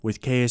With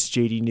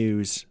KSJD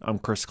News, I'm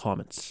Chris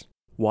Clements.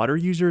 Water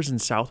users in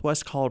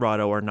southwest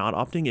Colorado are not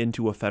opting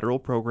into a federal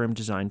program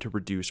designed to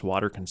reduce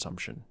water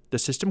consumption. The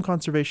System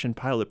Conservation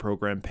Pilot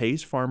Program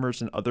pays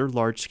farmers and other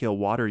large-scale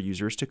water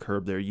users to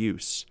curb their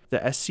use. The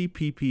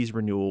SCPP's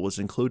renewal was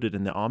included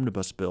in the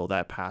omnibus bill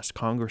that passed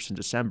Congress in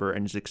December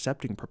and is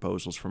accepting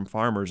proposals from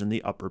farmers in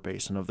the upper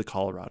basin of the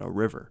Colorado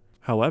River.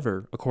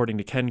 However, according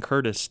to Ken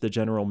Curtis, the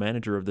general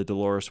manager of the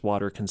Dolores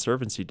Water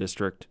Conservancy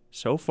District,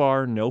 so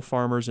far no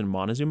farmers in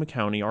Montezuma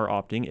County are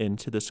opting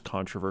into this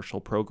controversial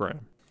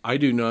program. I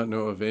do not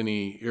know of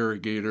any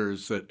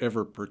irrigators that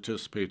ever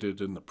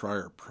participated in the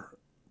prior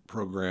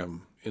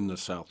program in the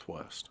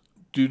Southwest.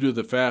 Due to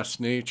the fast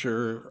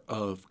nature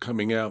of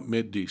coming out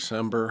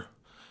mid-December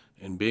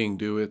and being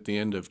due at the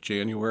end of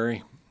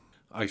January,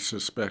 I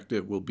suspect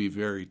it will be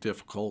very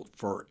difficult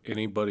for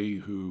anybody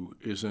who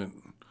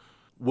isn't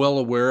well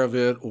aware of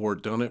it or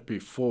done it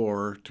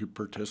before to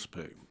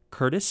participate.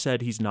 Curtis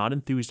said he's not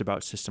enthused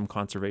about system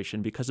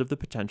conservation because of the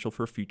potential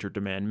for future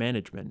demand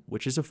management,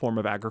 which is a form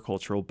of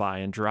agricultural buy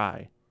and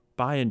dry.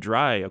 Buy and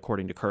dry,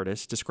 according to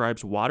Curtis,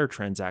 describes water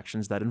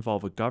transactions that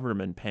involve a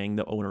government paying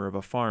the owner of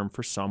a farm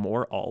for some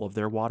or all of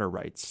their water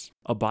rights.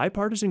 A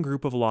bipartisan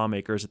group of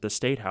lawmakers at the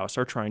State House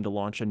are trying to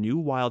launch a new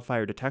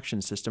wildfire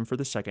detection system for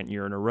the second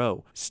year in a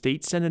row.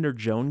 State Senator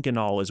Joan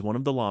Ganal is one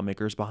of the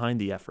lawmakers behind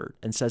the effort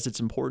and says it's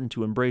important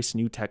to embrace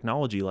new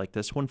technology like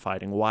this when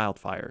fighting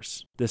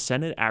wildfires. The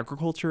Senate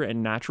Agriculture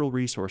and Natural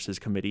Resources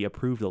Committee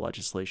approved the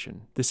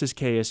legislation. This is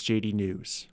KSJD News.